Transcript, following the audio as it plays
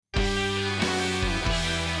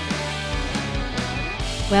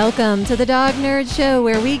Welcome to the Dog Nerd Show,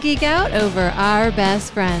 where we geek out over our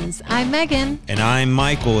best friends. I'm Megan. And I'm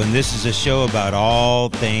Michael, and this is a show about all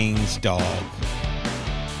things dog.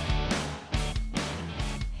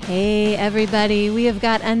 Hey, everybody. We have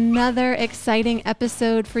got another exciting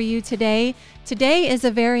episode for you today. Today is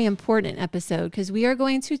a very important episode because we are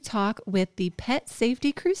going to talk with the Pet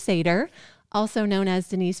Safety Crusader, also known as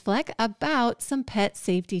Denise Fleck, about some pet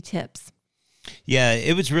safety tips. Yeah,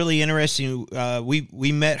 it was really interesting.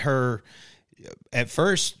 We met her at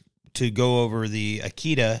first to go over the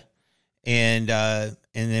Akita, and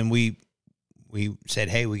then we said,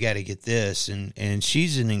 hey, we got to get this, and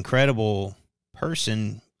she's an incredible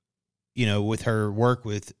person, you know, with her work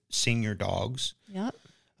with senior dogs. Yep.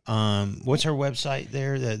 What's her website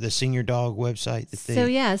there? The senior dog website?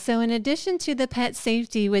 So in addition to the pet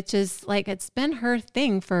safety, which is like, it's been her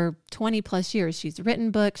thing for 20 plus years. She's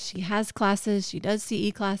written books, she has classes, she does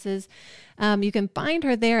CE classes. You can find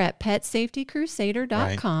her there at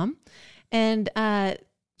PetSafetyCrusader.com. Right. And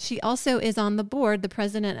she also is on the board, the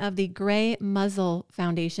president of the Gray Muzzle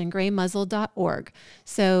Foundation, graymuzzle.org.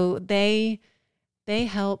 So they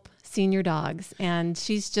help senior dogs, and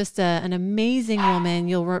she's just an amazing woman.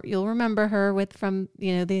 You'll remember her from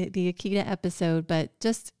the Akita episode, but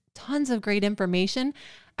just tons of great information.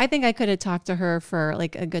 I think I could have talked to her for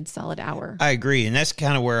like a good solid hour. I agree, and that's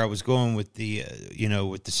kind of where I was going with the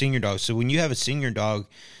with the senior dog. So when you have a senior dog,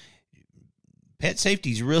 pet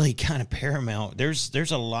safety is really kind of paramount.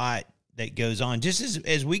 There's a lot that goes on just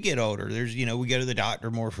as we get older. There's, we go to the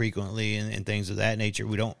doctor more frequently and things of that nature.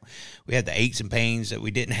 We have the aches and pains that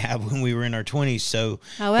we didn't have when we were in our 20s. So,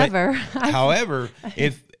 however,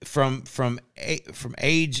 if from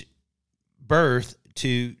age birth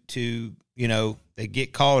to they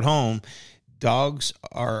get called home, dogs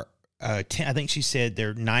are, I think she said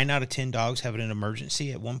 9 out of 10 dogs have an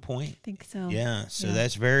emergency at one point. I think so. Yeah. So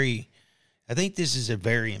that's I think this is a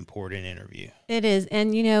very important interview. It is.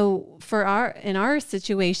 And, in our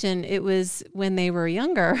situation, it was when they were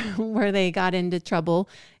younger where they got into trouble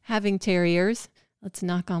having terriers. Let's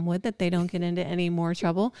knock on wood that they don't get into any more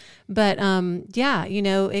trouble. But,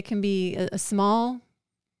 it can be a small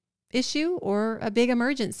issue or a big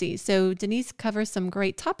emergency. So Denise covers some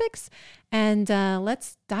great topics, and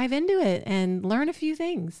let's dive into it and learn a few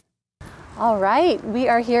things. All right, we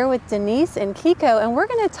are here with Denise and Kiko, and we're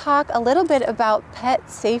going to talk a little bit about pet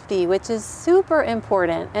safety, which is super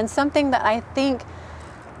important and something that I think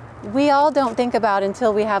we all don't think about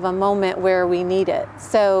until we have a moment where we need it.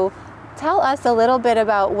 So tell us a little bit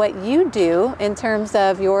about what you do in terms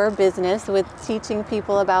of your business with teaching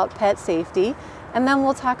people about pet safety, and then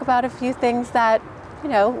we'll talk about a few things that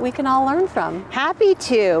we can all learn from. Happy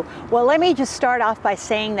to. Well, let me just start off by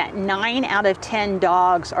saying that 9 out of 10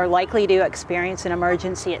 dogs are likely to experience an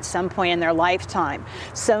emergency at some point in their lifetime.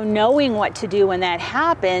 So knowing what to do when that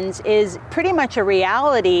happens is pretty much a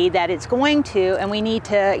reality that it's going to, and we need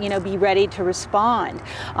to, be ready to respond.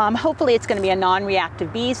 Hopefully it's going to be a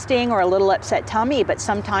non-reactive bee sting or a little upset tummy, but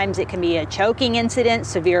sometimes it can be a choking incident,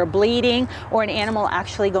 severe bleeding, or an animal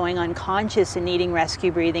actually going unconscious and needing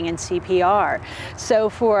rescue breathing and CPR. So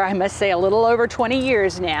for, I must say, a little over 20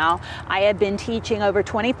 years now, I have been teaching over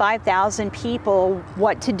 25,000 people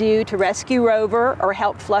what to do to rescue Rover or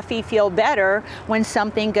help Fluffy feel better when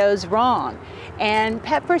something goes wrong. And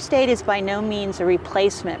Pet First Aid is by no means a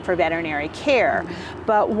replacement for veterinary care,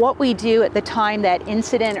 but what we do at the time that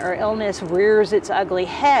incident or illness rears its ugly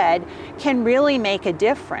head can really make a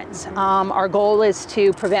difference. Our goal is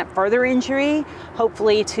to prevent further injury,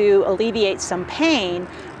 hopefully to alleviate some pain,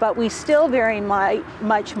 but we still very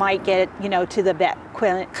much might get, to the vet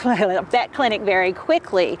clinic very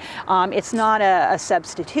quickly. It's not a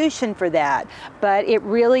substitution for that, but it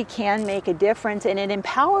really can make a difference, and it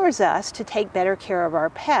empowers us to take better care of our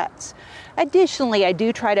pets. Additionally, I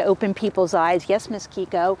do try to open people's eyes, yes, Miss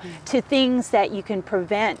Kiko, to things that you can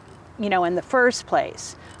prevent, in the first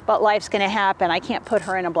place. But life's going to happen. I can't put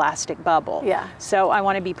her in a plastic bubble. Yeah. So I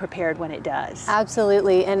want to be prepared when it does.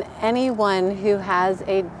 Absolutely. And anyone who has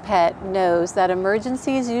a pet knows that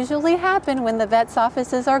emergencies usually happen when the vet's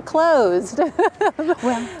offices are closed.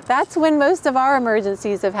 Well, that's when most of our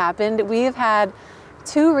emergencies have happened. We have had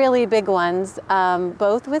 2 really big ones,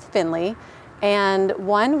 both with Finley. And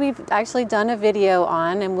one we've actually done a video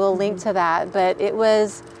on, and we'll link to that. But it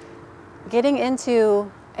was getting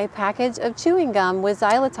into a package of chewing gum with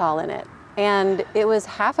xylitol in it. And it was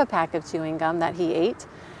half a pack of chewing gum that he ate.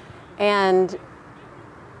 And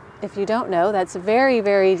if you don't know, that's very,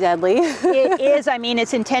 very deadly. It is. I mean,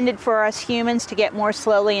 it's intended for us humans to get more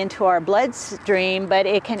slowly into our bloodstream, but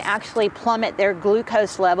it can actually plummet their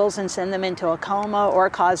glucose levels and send them into a coma or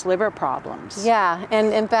cause liver problems. Yeah,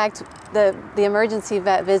 and in fact, the emergency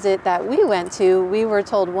vet visit that we went to, we were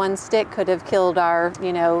told one stick could have killed our,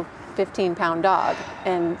 15-pound dog.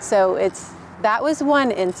 And so that was one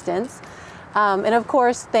instance. And of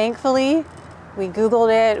course, thankfully, we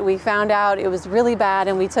Googled it, we found out it was really bad,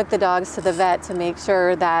 and we took the dogs to the vet to make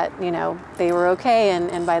sure that, they were okay.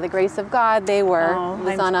 And by the grace of God, they were. It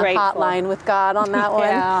was on a hotline with God on that one.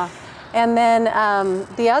 Yeah. And then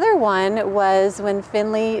the other one was when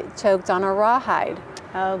Finley choked on a rawhide.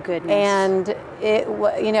 Oh, goodness.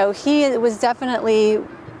 And he was definitely,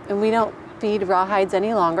 and we don't feed rawhides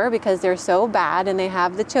any longer because they're so bad and they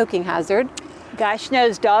have the choking hazard. Gosh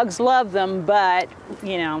knows dogs love them, but,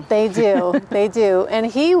 They do. They do. And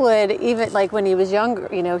he would, even like when he was younger,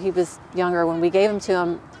 he was younger when we gave him to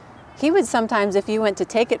him, he would sometimes, if you went to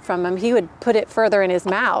take it from him, he would put it further in his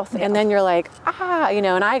mouth. Yeah. And then you're like,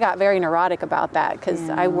 and I got very neurotic about that because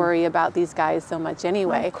I worry about these guys so much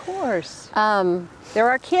anyway. Of course. They're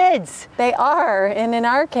our kids. They are. And in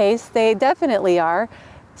our case, they definitely are.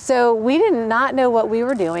 So we did not know what we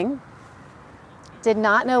were doing. Did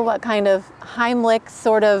not know what kind of Heimlich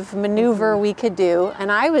sort of maneuver we could do.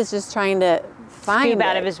 And I was just trying to find Scoop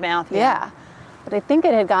out of his mouth. Yeah. But I think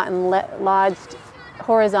it had gotten lodged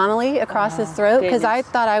horizontally across his throat because I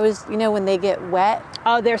thought I was, when they get wet.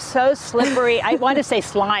 Oh, they're so slippery. I want to say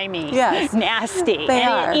slimy. Yes. Nasty. They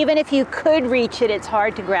are. Even if you could reach it, it's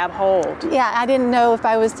hard to grab hold. Yeah, I didn't know if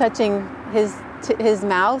I was touching his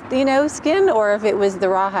mouth, skin, or if it was the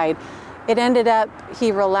rawhide. It ended up,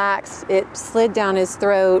 he relaxed, it slid down his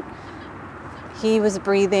throat, he was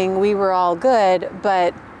breathing, we were all good,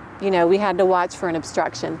 but, we had to watch for an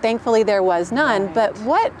obstruction. Thankfully, there was none, right. But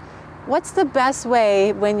what's the best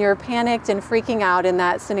way when you're panicked and freaking out in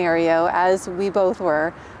that scenario, as we both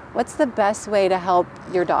were, what's the best way to help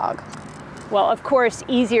your dog? Well, of course,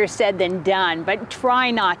 easier said than done, but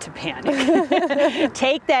try not to panic.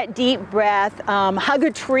 Take that deep breath, hug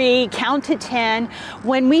a tree, count to 10.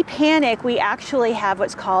 When we panic, we actually have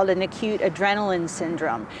what's called an acute adrenaline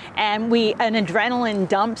syndrome. And an adrenaline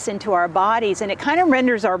dumps into our bodies, and it kind of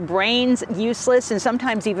renders our brains useless and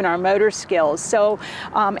sometimes even our motor skills. So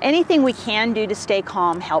anything we can do to stay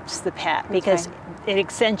calm helps the pet because it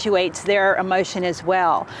accentuates their emotion as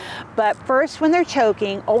well. But first, when they're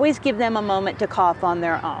choking, always give them a moment to cough on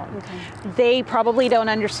their own. Okay. They probably don't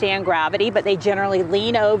understand gravity, but they generally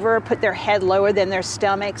lean over, put their head lower than their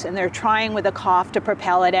stomachs, and they're trying with a cough to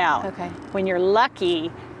propel it out. Okay. When you're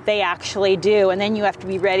lucky, they actually do, and then you have to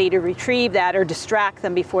be ready to retrieve that or distract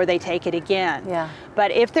them before they take it again. Yeah. But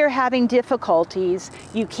if they're having difficulties,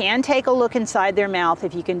 you can take a look inside their mouth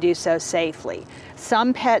if you can do so safely.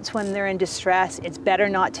 Some pets, when they're in distress, it's better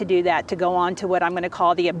not to do that, to go on to what I'm going to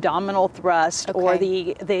call the abdominal thrust or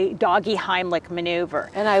the doggy Heimlich maneuver.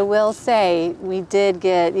 And I will say, we did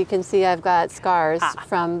get, you can see I've got scars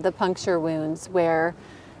from the puncture wounds where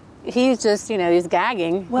he's just, he's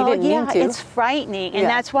gagging. Well, he didn't mean to. It's frightening. And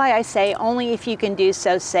that's why I say only if you can do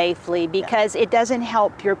so safely, because it doesn't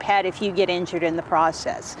help your pet if you get injured in the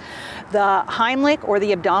process. The Heimlich or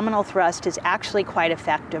the abdominal thrust is actually quite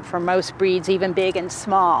effective for most breeds, even big and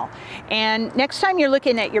small. And next time you're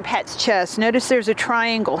looking at your pet's chest, notice there's a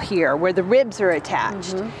triangle here where the ribs are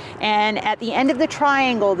attached. Mm-hmm. And at the end of the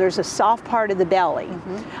triangle, there's a soft part of the belly.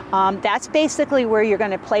 Mm-hmm. That's basically where you're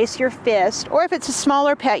going to place your fist, or if it's a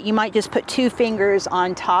smaller pet, you might just put 2 fingers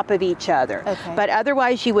on top of each other. Okay. But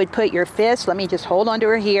otherwise, you would put your fist, let me just hold onto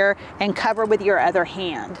her here, and cover with your other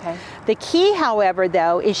hand. Okay. The key, however,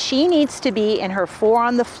 though, is she needs to be in her 4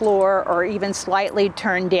 on the floor or even slightly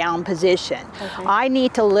turned down position. Okay. I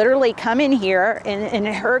need to literally come in here, and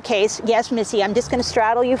in her case, yes, Missy, I'm just going to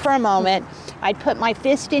straddle you for a moment. I'd put my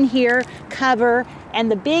fist in here, cover, and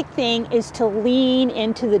the big thing is to lean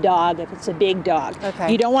into the dog if it's a big dog. Okay.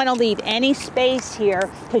 You don't want to leave any space here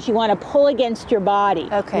because you want to pull against your body.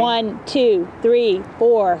 Okay. 1, 2, 3,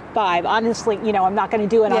 4, 5. Honestly, I'm not going to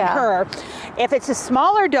do it on her. If it's a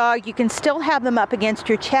smaller dog, you can still have them up against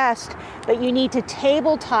your chest, but you need to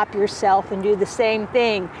tabletop yourself and do the same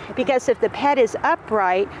thing, because if the pet is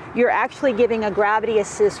upright, you're actually giving a gravity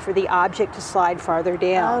assist for the object to slide farther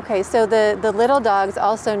down. Okay, so the little dogs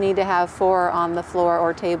also need to have 4 on the floor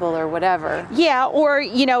or table or whatever. Yeah, or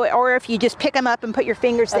if you just pick them up and put your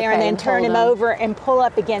fingers there and then turn them over and pull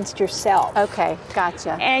up against yourself. Okay,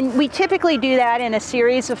 gotcha. And we typically do that in a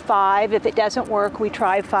series of 5. If it doesn't work, we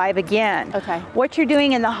try 5 again. Okay. What you're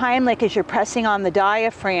doing in the Heimlich is you're pressing on the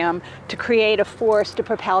diaphragm to create a force to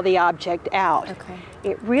propel the object out. Okay.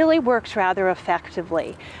 it really works rather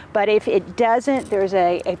effectively. But if it doesn't, there's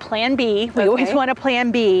a plan B. We always want a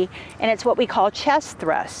plan B, and it's what we call chest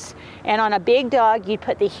thrusts. And on a big dog, you'd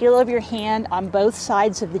put the heel of your hand on both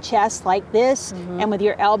sides of the chest like this, and with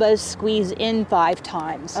your elbows squeeze in 5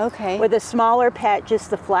 times. Okay. With a smaller pet, just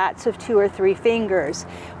the flats of 2 or 3 fingers.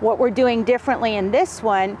 What we're doing differently in this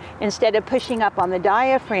one, instead of pushing up on the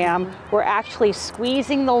diaphragm, we're actually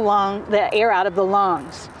squeezing the air out of the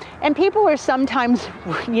lungs. And people are sometimes,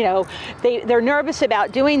 they're nervous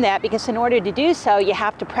about doing that because in order to do so, you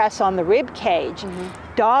have to press on the rib cage.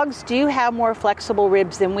 Dogs do have more flexible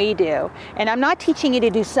ribs than we do. And I'm not teaching you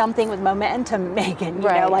to do something with momentum, Megan,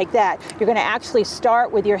 like that. You're going to actually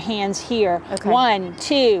start with your hands here. 1,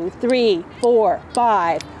 2, 3, 4,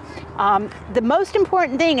 5. The most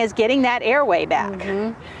important thing is getting that airway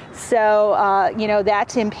back. So,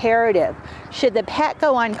 that's imperative. Should the pet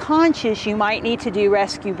go unconscious, you might need to do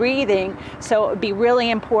rescue breathing. So it would be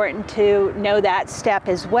really important to know that step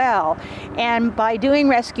as well. And by doing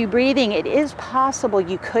rescue breathing, it is possible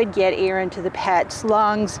you could get air into the pet's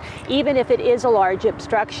lungs, even if it is a large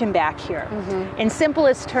obstruction back here. In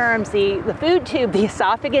simplest terms, the food tube, the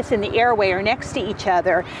esophagus, and the airway are next to each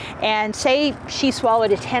other. And say she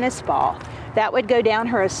swallowed a tennis ball. That would go down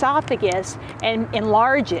her esophagus and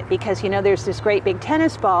enlarge it because, there's this great big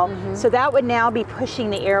tennis ball. So that would now be pushing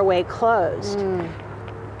the airway closed.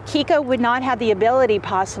 Kiko would not have the ability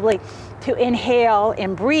possibly to inhale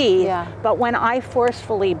and breathe, but when I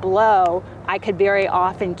forcefully blow, I could very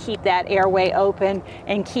often keep that airway open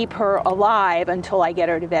and keep her alive until I get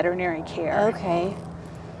her to veterinary care. Okay.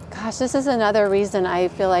 Gosh, this is another reason I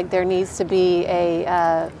feel like there needs to be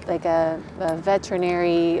a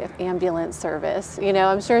veterinary ambulance service.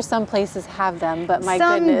 I'm sure some places have them, but my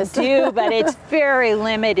goodness. Some do, but it's very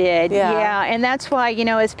limited. Yeah, and that's why,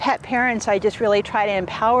 as pet parents, I just really try to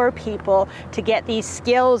empower people to get these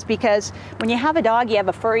skills because when you have a dog, you have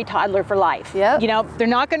a furry toddler for life. Yep. They're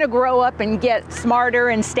not going to grow up and get smarter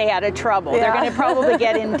and stay out of trouble. They're going to probably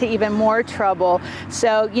get into even more trouble.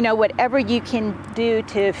 So, whatever you can do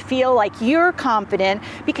to feel like you're confident,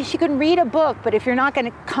 because you can read a book, but if you're not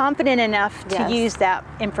confident enough to use that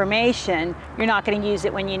information, you're not going to use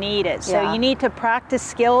it when you need it. So you need to practice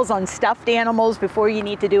skills on stuffed animals before you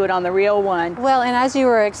need to do it on the real one. Well, and as you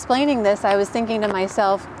were explaining this, I was thinking to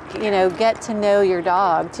myself, get to know your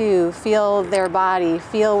dog too. Feel their body,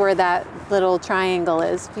 feel where that little triangle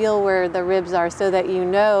is, feel where the ribs are, so that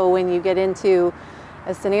when you get into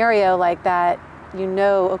a scenario like that,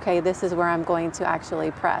 okay, this is where I'm going to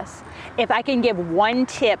actually press. If I can give one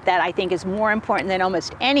tip that I think is more important than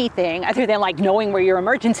almost anything, other than knowing where your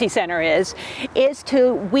emergency center is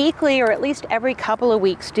to weekly or at least every couple of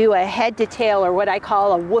weeks do a head to tail, or what I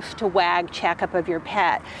call a woof to wag checkup of your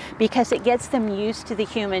pet, because it gets them used to the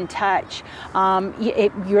human touch.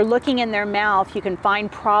 You're looking in their mouth, you can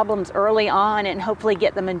find problems early on and hopefully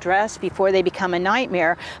get them addressed before they become a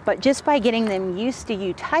nightmare. But just by getting them used to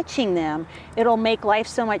you touching them, it'll make life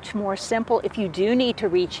so much more simple if you do need to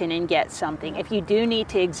reach in and get something, if you do need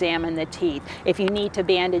to examine the teeth, if you need to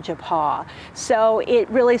bandage a paw. So it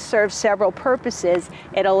really serves several purposes.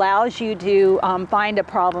 It allows you to find a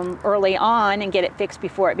problem early on and get it fixed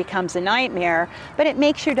before it becomes a nightmare, but it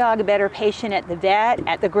makes your dog a better patient at the vet,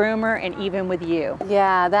 at the groomer, and even with you.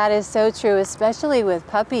 Yeah, that is so true, especially with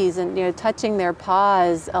puppies and touching their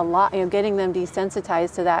paws a lot, getting them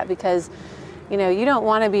desensitized to that, because you don't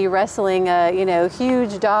want to be wrestling a,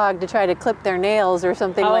 huge dog to try to clip their nails or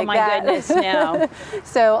something like that. Oh my goodness, no.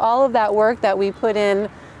 So all of that work that we put in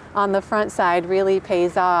on the front side really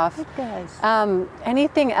pays off. It does.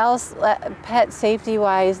 Anything else pet safety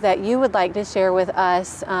wise that you would like to share with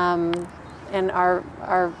us and our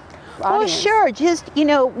Well, audience? sure. Just,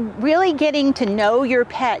 really getting to know your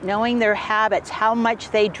pet, knowing their habits, how much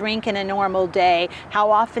they drink in a normal day, how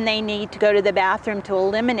often they need to go to the bathroom to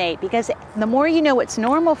eliminate. Because the more you know what's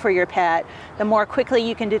normal for your pet, the more quickly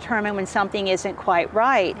you can determine when something isn't quite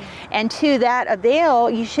right. And to that avail,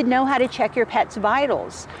 you should know how to check your pet's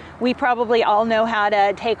vitals. We probably all know how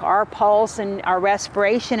to take our pulse and our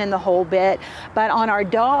respiration and the whole bit, but on our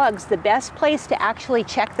dogs, the best place to actually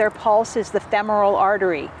check their pulse is the femoral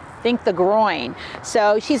artery. Think the groin.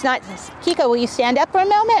 So she's not, Kiko, will you stand up for a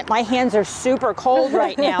moment? My hands are super cold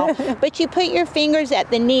right now. But you put your fingers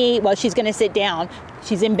at the knee. Well, she's going to sit down.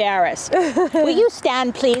 She's embarrassed. Will you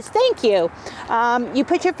stand, please? Thank you. You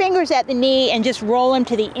put your fingers at the knee and just roll them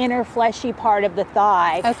to the inner fleshy part of the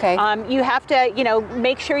thigh. Okay. You have to,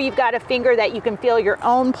 make sure you've got a finger that you can feel your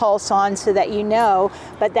own pulse on so that you know.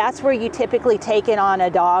 But that's where you typically take it on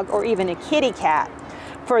a dog or even a kitty cat.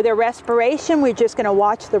 For their respiration, we're just going to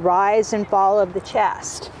watch the rise and fall of the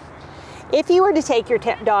chest. If you were to take your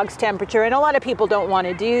dog's temperature, and a lot of people don't want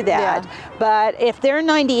to do that, but if they're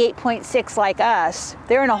 98.6 like us,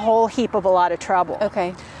 they're in a whole heap of a lot of trouble.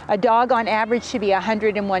 Okay. A dog on average should be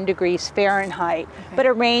 101 degrees Fahrenheit, but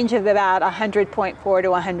a range of about 100.4 to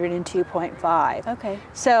 102.5. Okay.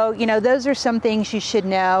 So, those are some things you should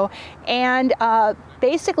know. And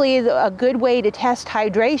basically, a good way to test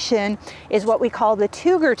hydration is what we call the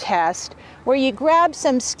Tuger test, where you grab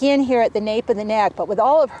some skin here at the nape of the neck, but with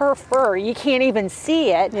all of her fur, you can't even see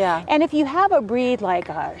it. Yeah. And if you have a breed like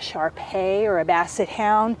a Shar-Pei or a Basset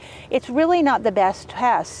Hound, it's really not the best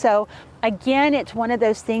test. So again, it's one of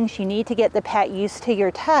those things you need to get the pet used to your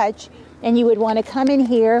touch, and you would want to come in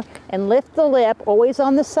here and lift the lip, always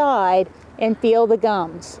on the side, and feel the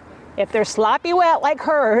gums. If they're sloppy wet like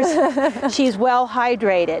hers, she's well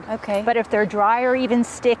hydrated. Okay. But if they're dry or even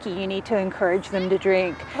sticky, you need to encourage them to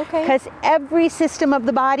drink. Okay. Because every system of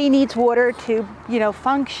the body needs water to,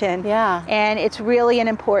 function. Yeah. And it's really an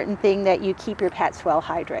important thing that you keep your pets well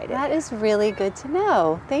hydrated. That is really good to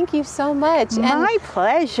know. Thank you so much. My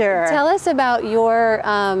pleasure. Tell us about your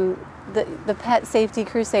the Pet Safety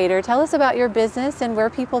Crusader. Tell us about your business and where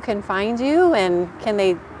people can find you, and can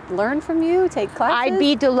they learn from you, take classes? I'd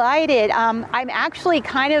be delighted. I'm actually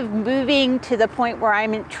kind of moving to the point where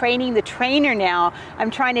I'm training the trainer now.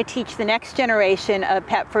 I'm trying to teach the next generation of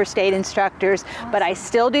pet first aid instructors, but I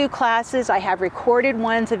still do classes. I have recorded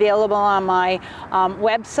ones available on my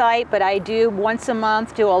website, but I do once a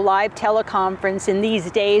month do a live teleconference in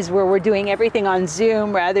these days where we're doing everything on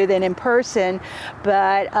Zoom rather than in person.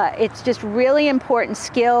 But it's just really important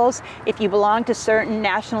skills. If you belong to certain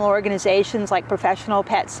national organizations like Professional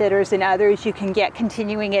Pet Sitters and others, you can get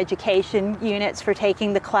continuing education units for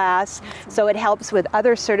taking the class. So it helps with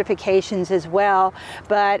other certifications as well.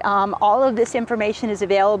 But all of this information is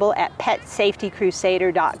available at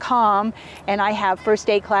PetSafetyCrusader.com. And I have first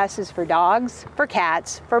aid classes for dogs, for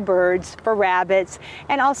cats, for birds, for rabbits,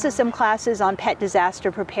 and also some classes on pet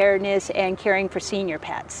disaster preparedness and caring for senior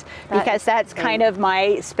pets, because that's kind of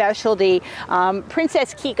my specialty.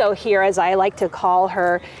 Princess Kiko here, as I like to call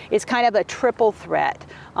her, is kind of a triple threat.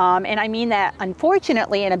 And I mean that,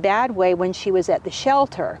 unfortunately, in a bad way when she was at the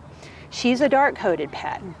shelter. She's a dark-coated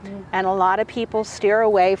pet, and a lot of people steer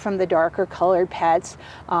away from the darker colored pets.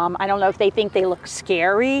 I don't know if they think they look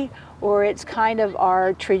scary, or it's kind of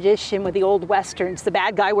our tradition with the old Westerns. The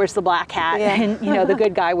bad guy wears the black hat, and the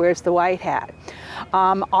good guy wears the white hat.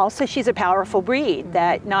 Also, she's a powerful breed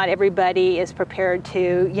that not everybody is prepared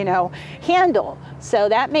to, handle. So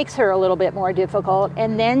that makes her a little bit more difficult.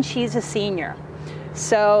 And then she's a senior.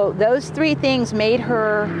 So those three things made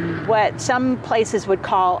her what some places would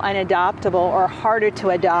call unadoptable or harder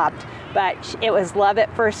to adopt. But it was love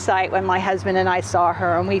at first sight when my husband and I saw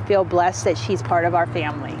her, and we feel blessed that she's part of our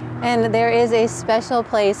family. And there is a special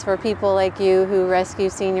place for people like you who rescue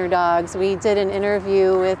senior dogs. We did an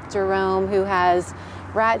interview with Jerome, who has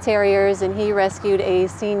rat terriers, and he rescued a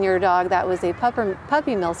senior dog that was a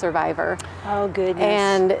puppy mill survivor. Oh, goodness.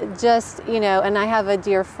 And just, and I have a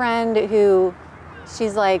dear friend who,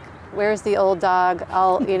 she's like, where's the old dog?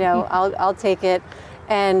 I'll take it.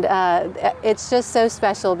 And it's just so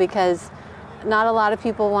special because not a lot of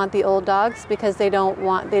people want the old dogs because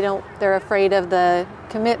they're afraid of the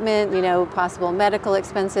commitment, possible medical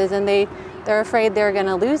expenses, and they're afraid they're going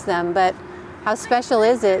to lose them. But how special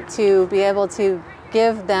is it to be able to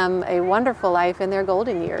give them a wonderful life in their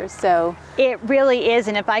golden years? So it really is.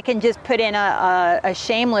 And if I can just put in a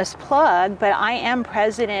shameless plug, but I am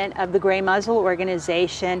president of the Gray Muzzle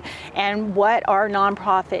Organization, and what our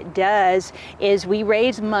nonprofit does is we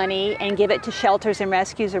raise money and give it to shelters and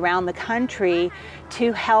rescues around the country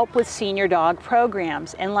to help with senior dog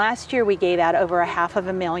programs. And last year we gave out over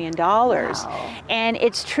 $500,000. Wow. And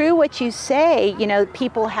it's true what you say,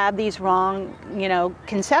 people have these wrong,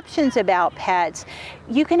 conceptions about pets.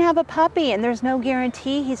 You can have a puppy and there's no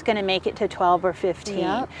guarantee he's going to make it to 12 or 15.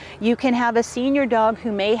 Yep. You can have a senior dog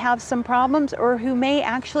who may have some problems or who may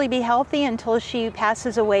actually be healthy until she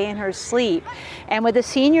passes away in her sleep. And with a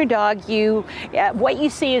senior dog, what you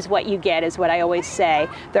see is what you get, is what I always say.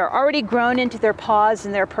 They're already grown into their paws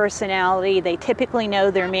and their personality. They typically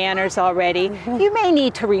know their manners already. Mm-hmm. You may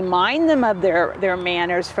need to remind them of their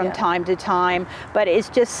manners from time to time, but it's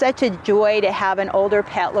just such a joy to have an older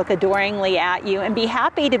pet look adoringly at you and be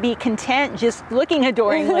happy to be content just looking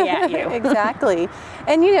adoringly at you. Exactly.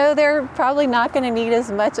 And they're probably not going to need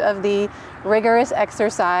as much of the rigorous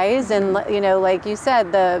exercise, and like you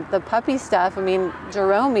said, the puppy stuff. I mean,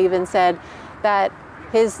 Jerome even said that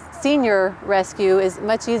his senior rescue is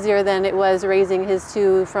much easier than it was raising his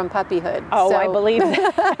 2 from puppyhood. Oh, So- I believe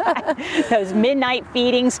that. Those midnight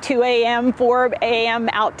feedings, 2 a.m., 4 a.m.,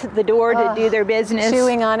 out to the door to do their business.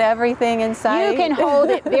 Chewing on everything in sight. You can hold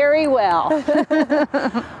it very well.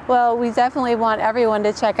 Well, we definitely want everyone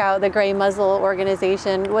to check out the Gray Muzzle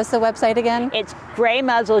organization. What's the website again? It's Gray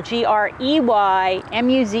Muzzle,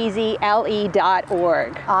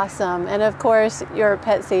 GREYMUZZLE.org. Awesome. And of course, your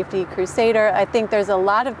Pet Safety Crusader. I think there's a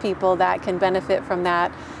lot of people that can benefit from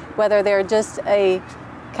that, whether they're just a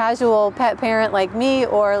casual pet parent like me,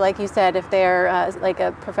 or like you said, if they're like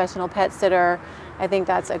a professional pet sitter. I think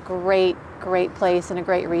that's a great place and a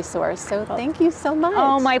great resource. So thank you so much.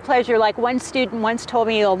 Oh, my pleasure. Like one student once told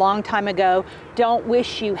me a long time ago, don't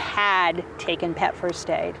wish you had taken pet first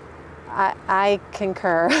aid. I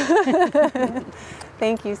concur.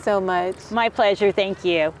 Thank you so much. My pleasure. Thank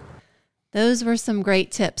you. Those were some great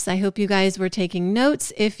tips. I hope you guys were taking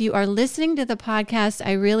notes. If you are listening to the podcast,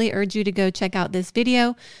 I really urge you to go check out this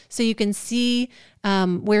video so you can see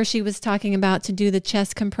where she was talking about to do the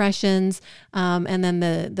chest compressions and then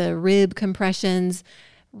the rib compressions.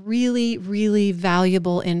 Really, really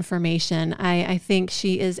valuable information. I think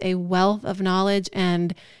she is a wealth of knowledge,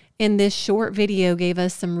 and in this short video gave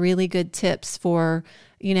us some really good tips for,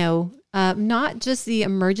 not just the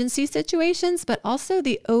emergency situations, but also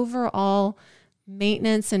the overall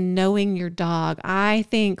maintenance and knowing your dog. I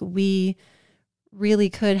think we really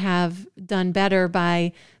could have done better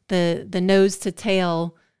by the nose to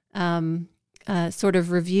tail sort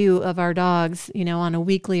of review of our dogs, on a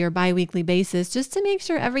weekly or biweekly basis, just to make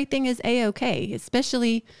sure everything is A-okay,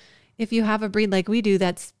 especially if you have a breed like we do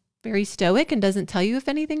that's very stoic and doesn't tell you if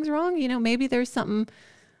anything's wrong. Maybe there's something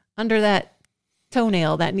under that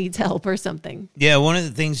toenail that needs help or something. Yeah, one of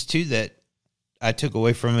the things too that I took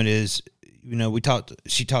away from it is,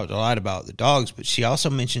 she talked a lot about the dogs, but she also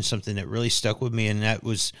mentioned something that really stuck with me, and that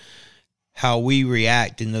was how we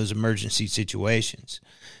react in those emergency situations,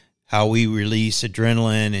 how we release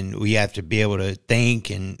adrenaline, and we have to be able to think.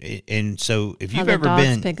 And so if you've ever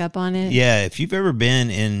been, pick up on it. Yeah, if you've ever been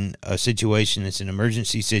in a situation that's an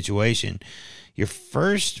emergency situation, your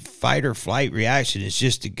first fight or flight reaction is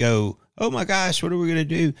just to go, oh my gosh, what are we going to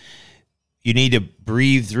do? You need to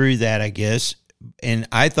breathe through that, I guess. And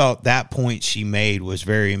I thought that point she made was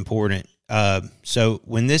very important. So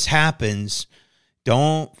when this happens,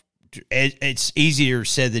 it's easier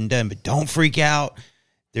said than done, but don't freak out.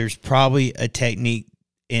 There's probably a technique,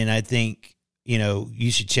 and I think,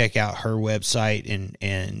 you should check out her website and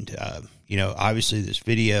obviously this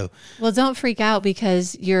video. Well, don't freak out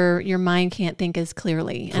because your mind can't think as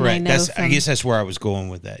clearly. Correct. And I know I guess that's where I was going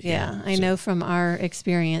with that. Yeah, I know from our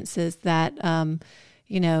experiences that,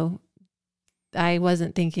 I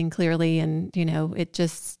wasn't thinking clearly, and, it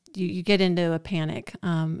just, you get into a panic,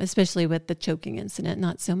 especially with the choking incident,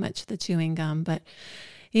 not so much the chewing gum, but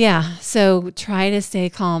yeah. So try to stay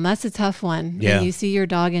calm. That's a tough one. Yeah. When you see your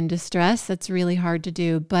dog in distress, that's really hard to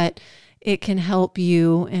do, but it can help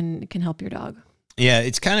you and it can help your dog. Yeah.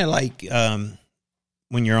 It's kind of like,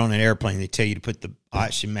 when you're on an airplane, they tell you to put the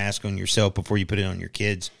oxygen mask on yourself before you put it on your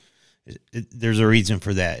kids. There's a reason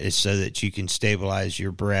for that. It's so that you can stabilize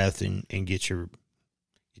your breath and get your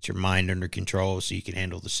mind under control so you can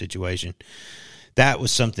handle the situation. That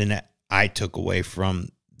was something that I took away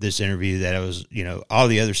from this interview, that I was, all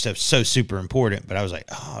the other stuff's so super important, but I was like,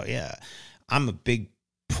 oh yeah, I'm a big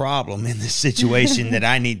problem in this situation that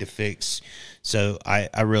I need to fix. So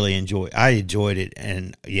I really enjoyed it.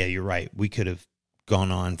 And yeah, you're right. We could have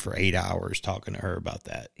gone on for 8 hours talking to her about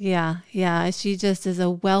that. Yeah. Yeah. She just is a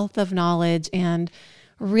wealth of knowledge and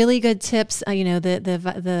really good tips.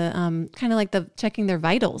 The kind of like the checking their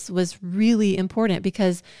vitals was really important,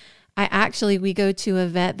 because we go to a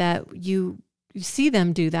vet that you see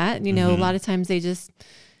them do that. A lot of times they just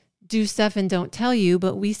do stuff and don't tell you,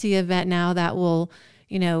 but we see a vet now that will,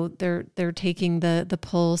 they're taking the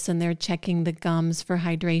pulse and they're checking the gums for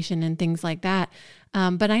hydration and things like that.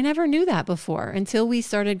 But I never knew that before until we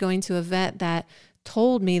started going to a vet that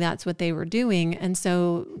told me that's what they were doing. And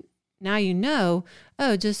so now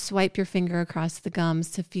just swipe your finger across the gums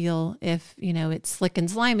to feel if, it's slick and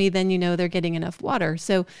slimy, then they're getting enough water.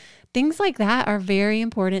 So things like that are very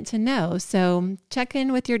important to know. So check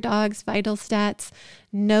in with your dog's vital stats,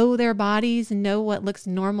 know their bodies, know what looks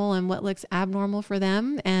normal and what looks abnormal for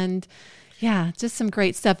them. And yeah, just some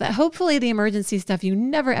great stuff that hopefully the emergency stuff you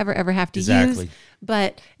never, ever, ever have to use,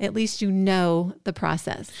 but at least you know the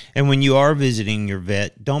process. And when you are visiting your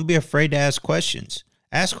vet, don't be afraid to ask questions.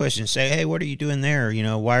 Ask questions. Say, hey, what are you doing there?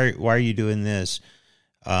 Why are you doing this?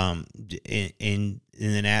 and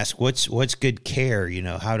then ask what's good care. You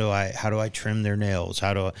know, how do I trim their nails?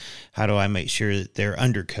 How do I make sure that their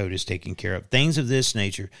undercoat is taken care of? Things of this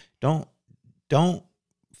nature. Don't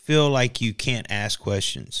feel like you can't ask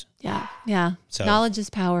questions. Yeah. So, knowledge is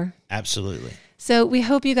power. Absolutely. So we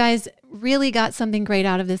hope you guys really got something great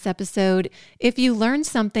out of this episode. If you learned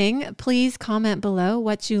something, please comment below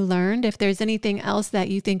what you learned. If there's anything else that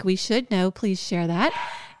you think we should know, please share that.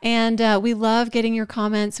 And we love getting your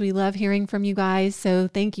comments. We love hearing from you guys. So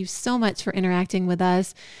thank you so much for interacting with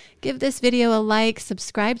us. Give this video a like,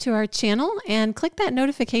 subscribe to our channel, and click that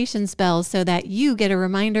notifications bell so that you get a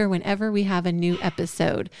reminder whenever we have a new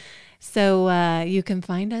episode. So you can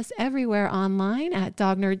find us everywhere online at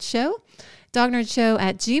Dog Nerd Show.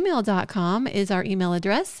 DogNerdShow@gmail.com is our email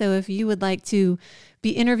address. So if you would like to be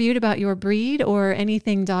interviewed about your breed or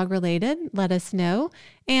anything dog related, let us know.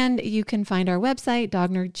 And you can find our website,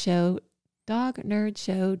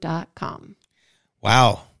 DogNerdShow.com.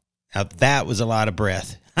 Wow. Now that was a lot of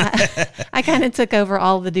breath. I kind of took over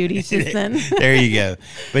all the duties just then. There you go.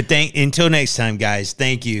 But until next time, guys,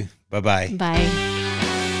 thank you. Bye-bye. Bye.